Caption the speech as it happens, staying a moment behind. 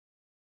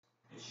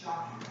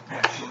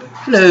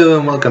Hello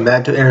and welcome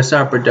back to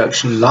Airstar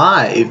Production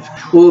Live.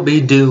 We'll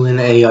be doing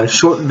a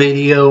short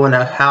video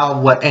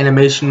on what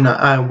animation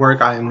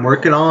work I am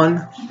working on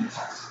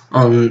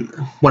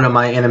one of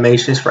my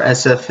animations for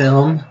SF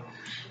Film,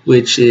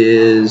 which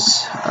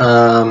is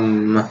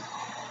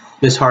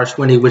Miss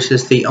Harshwinny, which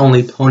is the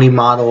only pony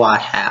model I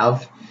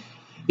have.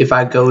 If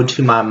I go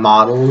to my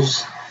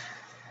models,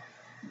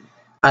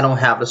 I don't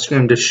have a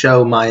screen to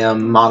show my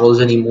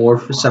models anymore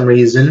for some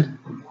reason,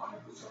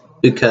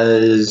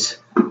 because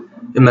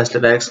it must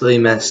have actually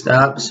messed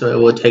up, so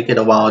it will take it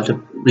a while to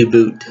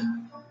reboot.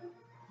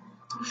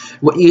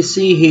 What you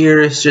see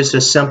here is just a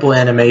simple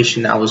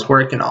animation I was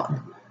working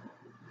on.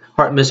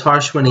 Miss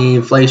Harshwinny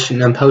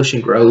Inflation and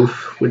Potion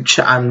Growth, which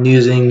I'm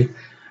using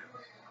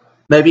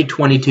maybe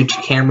 22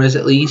 cameras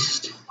at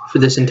least for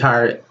this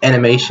entire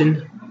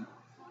animation.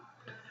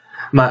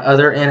 My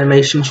other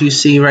animations you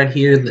see right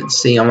here, let's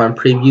see, I'm going to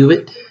preview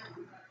it.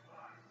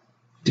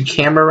 The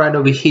camera right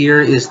over here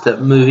is the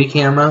movie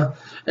camera,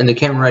 and the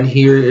camera right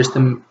here is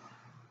the,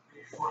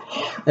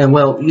 and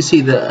well, you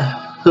see the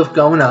hoof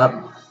going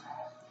up.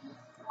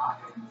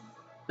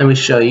 Let me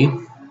show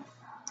you.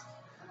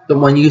 The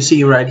one you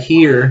see right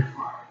here,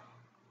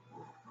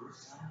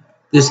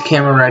 this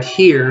camera right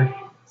here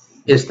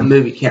is the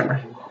movie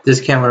camera.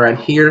 This camera right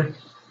here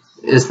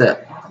is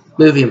the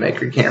movie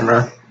maker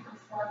camera.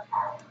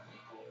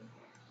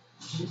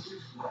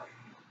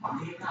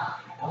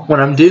 What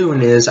I'm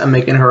doing is I'm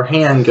making her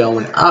hand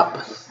going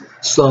up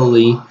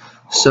slowly,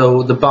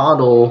 so the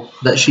bottle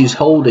that she's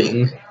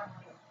holding,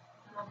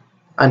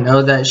 I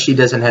know that she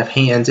doesn't have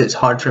hands. It's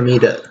hard for me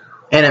to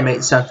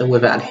animate something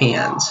without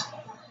hands.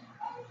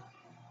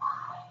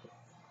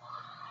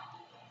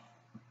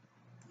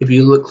 If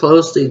you look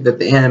closely, that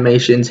the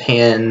animation's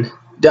hand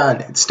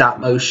done, it's stop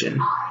motion.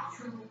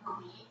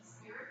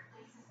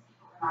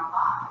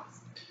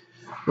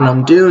 What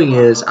I'm doing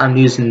is I'm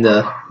using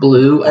the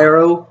blue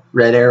arrow,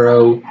 red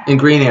arrow, and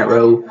green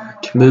arrow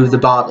to move the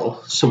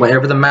bottle. So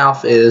wherever the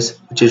mouth is,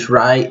 which is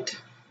right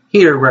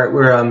here, right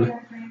where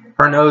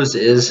her nose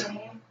is,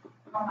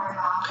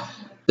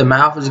 the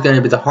mouth is going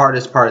to be the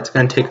hardest part. It's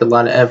going to take a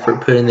lot of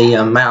effort putting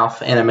the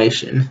mouth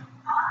animation.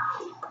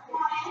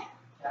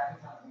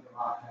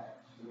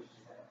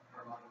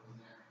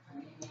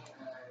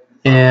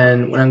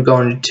 And what I'm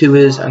going to do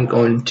is I'm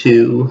going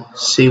to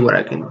see what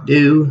I can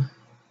do.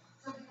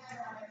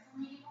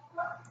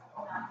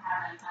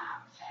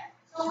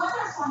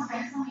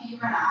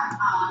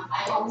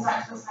 I always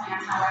like to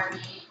expand how I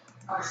read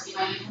or receive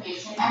my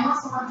information and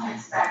what someone can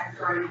expect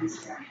during an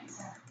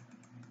experience.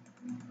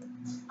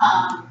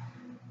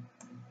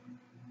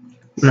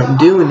 What I'm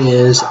doing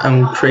is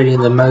I'm creating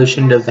the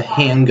motion of the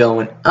hand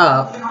going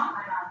up.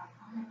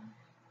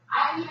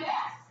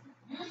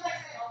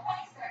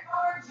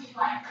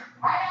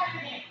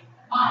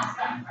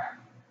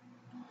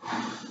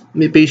 Let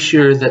me be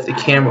sure that the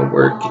camera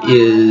work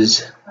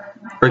is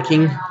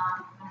working.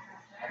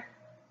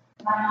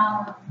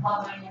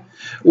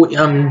 What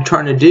I'm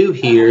trying to do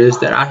here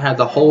is that I have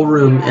the whole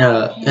room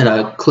in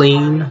a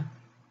clean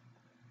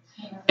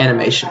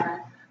animation.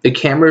 The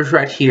camera is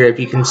right here, if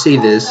you can see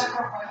this.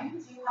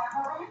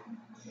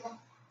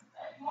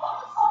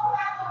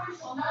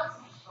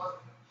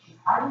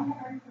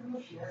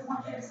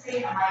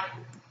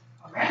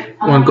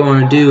 What I'm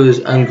going to do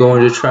is I'm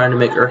going to try to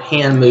make her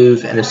hand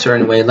move in a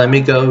certain way. Let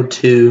me go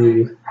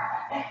to,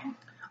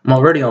 I'm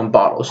already on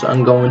bottle, so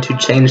I'm going to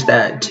change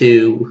that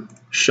to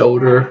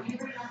shoulder.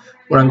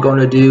 What I'm going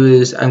to do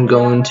is I'm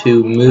going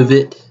to move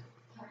it.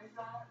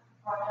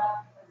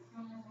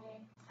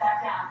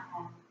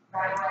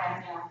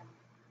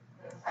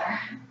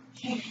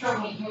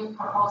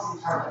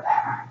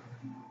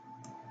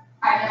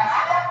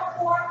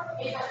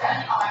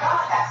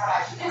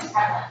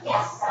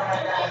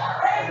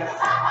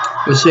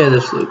 Let's see how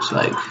this looks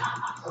like.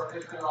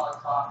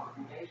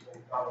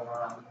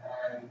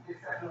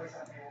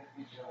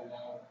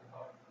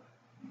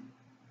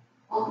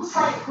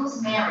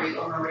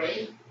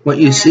 What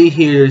you see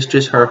here is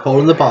just her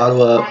holding the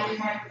bottle up.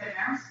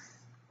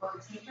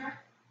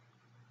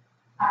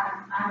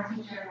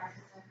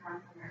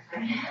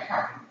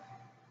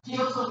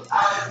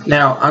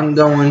 Now I'm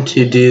going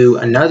to do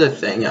another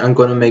thing. I'm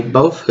going to make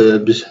both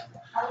hooves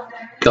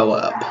go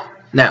up.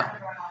 Now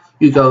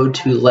you go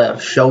to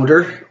left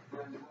shoulder.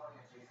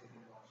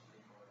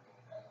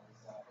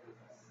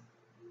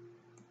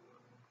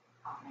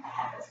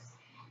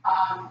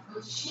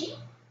 Would she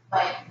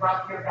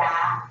rub your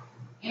back?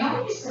 You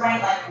know, we used to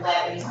write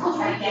letters. We'll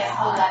try to guess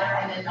the letter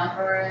and the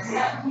numbers.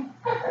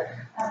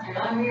 That's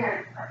really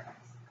weird.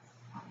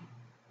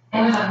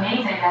 It was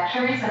amazing that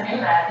Teresa knew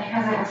that,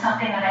 because it was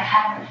something that I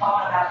hadn't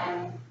thought about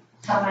in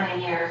so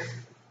many years.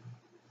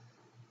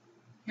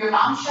 Your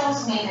mom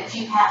shows me that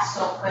you passed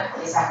so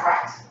quickly, is that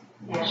correct?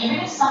 Yes. Even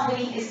if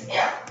somebody is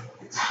ill,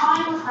 the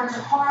time of her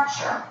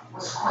departure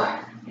was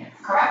quick, Yes.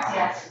 Correct?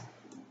 Yes.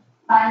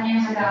 5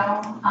 years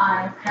ago,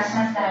 on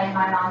Christmas Day,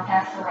 my mom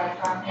passed away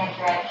from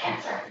pancreatic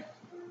cancer.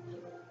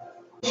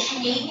 She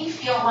made me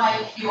feel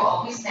like you were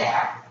always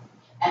there,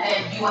 and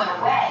then you went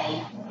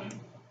away,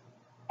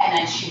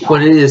 then shoot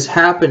what off. it is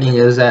happening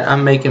is that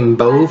I'm making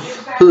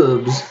both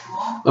hooves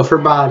of her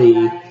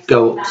body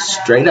go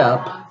straight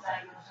up,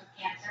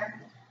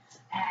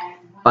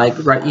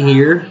 like right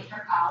here.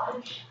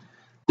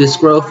 This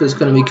growth is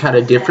going to be kind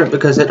of different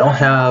because I don't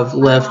have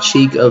left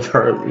cheek of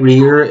her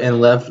rear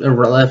and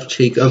left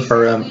cheek of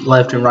her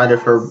left and right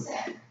of her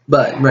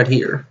butt right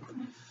here,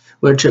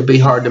 which would be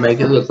hard to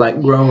make it look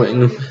like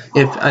growing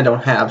if I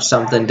don't have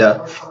something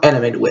to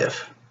animate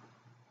with.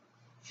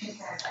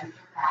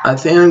 I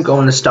think I'm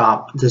going to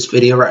stop this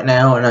video right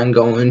now, and I'm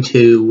going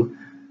to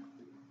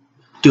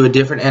do a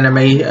different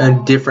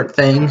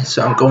thing.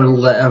 So I'm going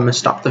to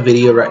stop the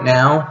video right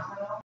now.